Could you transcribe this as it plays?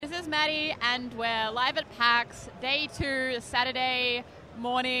is Maddie, and we're live at PAX, day 2, Saturday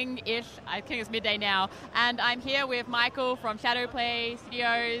morning-ish. I think it's midday now. And I'm here with Michael from Shadowplay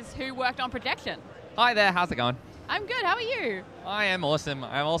Studios, who worked on Projection. Hi there, how's it going? I'm good, how are you? I am awesome.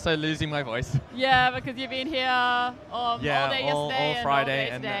 I'm also losing my voice. Yeah, because you've been here all day yesterday all and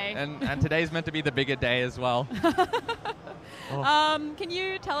Friday, all day today. and today's meant to be the bigger day as well. Can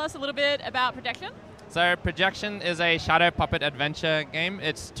you tell us a little bit about Projection? So Projection is a shadow puppet adventure game.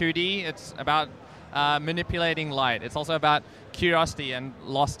 It's 2D. It's about manipulating light. It's also about curiosity and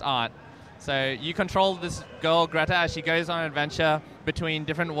lost art. So you control this girl, Greta, as she goes on an adventure between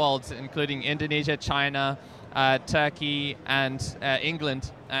different worlds, including Indonesia, China, Turkey, and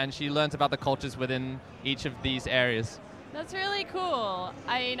England. And she learns about the cultures within each of these areas. That's really cool.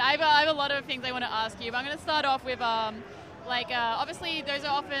 I mean, I have a lot of things I want to ask you, but I'm going to start off with... obviously, those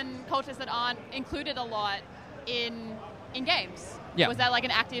are often cultures that aren't included a lot in games. Yeah. Was that like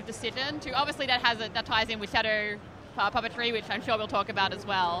an active decision to? Obviously, that ties in with shadow puppetry, which I'm sure we'll talk about as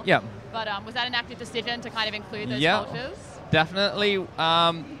well. Yeah. But was that an active decision to kind of include those Yeah, cultures? definitely.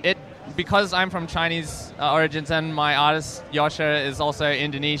 Because I'm from Chinese origins and my artist Yosha is also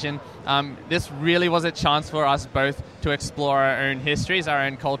Indonesian. This really was a chance for us both to explore our own histories, our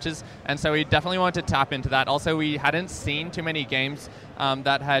own cultures, and so we definitely wanted to tap into that. Also, we hadn't seen too many games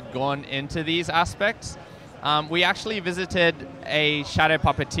that had gone into these aspects. We actually visited a shadow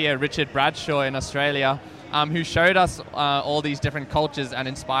puppeteer, Richard Bradshaw, in Australia, who showed us all these different cultures and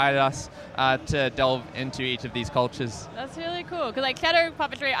inspired us to delve into each of these cultures. That's really cool, because like shadow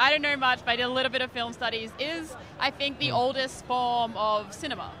puppetry, I don't know much, but I did a little bit of film studies, is, I think, the oldest form of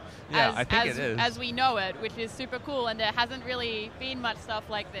cinema. Yeah, I think it is. As we know it, which is super cool, and there hasn't really been much stuff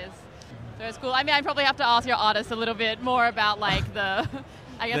like this. So it's cool. I mean, I probably have to ask your artist a little bit more about like the...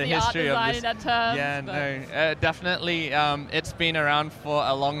 I guess the art design in that term. Yeah, no, definitely. It's been around for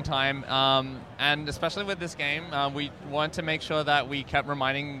a long time, and especially with this game, we want to make sure that we kept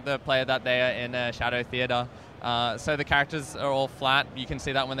reminding the player that they are in a shadow theater. So the characters are all flat. You can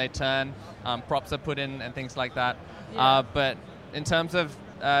see that when they turn. Props are put in and things like that. Yeah. But in terms of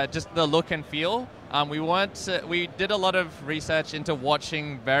just the look and feel, we did a lot of research into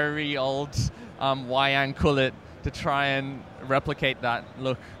watching very old wayang kulit to try and replicate that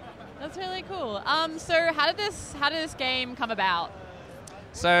look. That's really cool. So how did this game come about?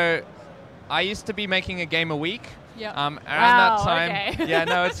 So I used to be making a game a week. Yep. Around that time, okay. yeah,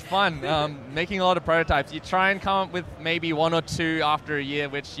 no, it's fun. Making a lot of prototypes. You try and come up with maybe 1 or 2 after a year,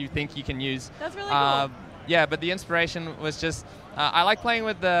 which you think you can use. That's really cool. Yeah, but the inspiration was just I like playing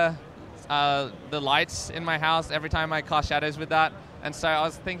with the lights in my house every time I cast shadows with that, and so I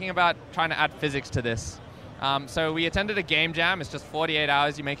was thinking about trying to add physics to this. So we attended a game jam. It's just 48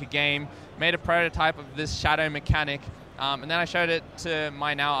 hours. You make a game, made a prototype of this shadow mechanic, and then I showed it to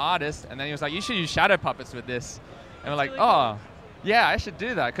my now artist, and then he was like, you should use shadow puppets with this. And we're like, really cool. Yeah, I should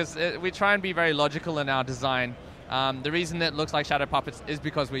do that, because we try and be very logical in our design. The reason it looks like shadow puppets is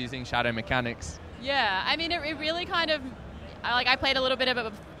because we're using shadow mechanics. Yeah, I mean, it really kind of, I played a little bit of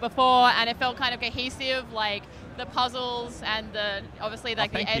it before, and it felt kind of cohesive, like the puzzles and obviously the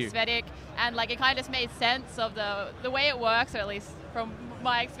aesthetic, and like it kind of just made sense of the way it works, or at least from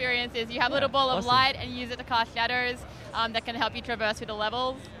my experience, is you have a little ball of light and you use it to cast shadows that can help you traverse through the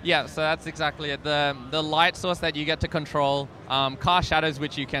levels. Yeah, so that's exactly it. The light source that you get to control, cast shadows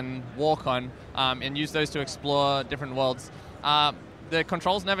which you can walk on, and use those to explore different worlds. The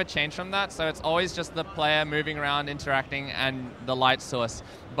controls never change from that, so it's always just the player moving around, interacting, and the light source.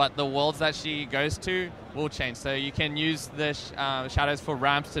 But the worlds that she goes to will change. So you can use the shadows for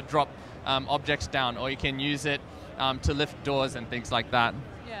ramps to drop objects down, or you can use it to lift doors and things like that.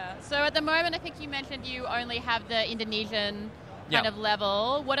 Yeah. So at the moment, I think you mentioned you only have the Indonesian kind of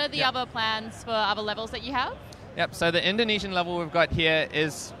level. What are the other plans for other levels that you have? Yep, so the Indonesian level we've got here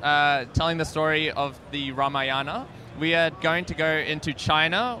is telling the story of the Ramayana. We are going to go into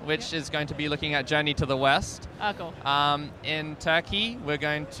China, which is going to be looking at Journey to the West. Oh, cool. In Turkey, we're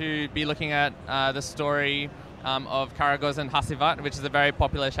going to be looking at the story of Karagöz and Hasivat, which is a very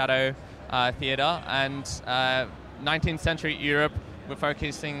popular shadow theater. And 19th century Europe, we're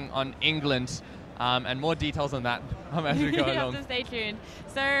focusing on England. And more details on that as we go along. You have to stay tuned.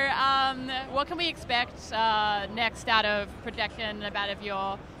 So what can we expect next out of Projection?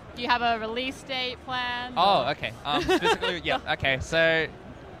 Do you have a release date planned? Oh, okay. Specifically, yeah. Okay, so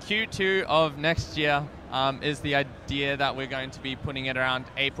Q2 of next year is the idea that we're going to be putting it around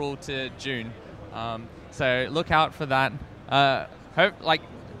April to June. So look out for that.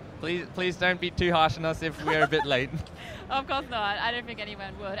 Please don't be too harsh on us if we're a bit late. Of course not. I don't think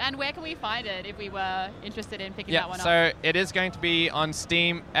anyone would. And where can we find it if we were interested in picking that one up? So it is going to be on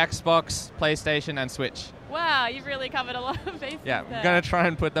Steam, Xbox, PlayStation, and Switch. Wow, you've really covered a lot of bases Yeah, there. I'm going to try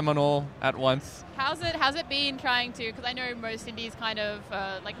and put them on all at once. How's it been trying to, because I know most indies kind of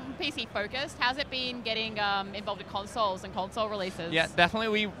like PC focused, how's it been getting involved with consoles and console releases? Yeah, definitely.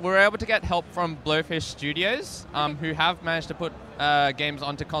 We were able to get help from Blowfish Studios, who have managed to put games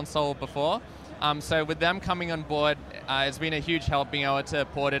onto console before. So with them coming on board, it's been a huge help being able to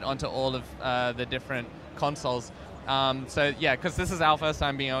port it onto all of the different consoles. So yeah, because this is our first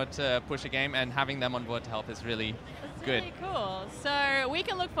time being able to push a game, and having them on board to help is really good. Really cool. So we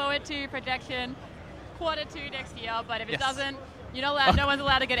can look forward to projection Q2 next year, but if it doesn't, you're not allowed, no one's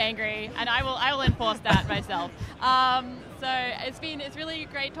allowed to get angry, and I will enforce that myself. So it's really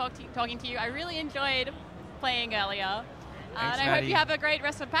great talking to you. I really enjoyed playing earlier. Thanks, and I hope you have a great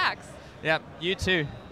rest of PAX. Yeah, you too.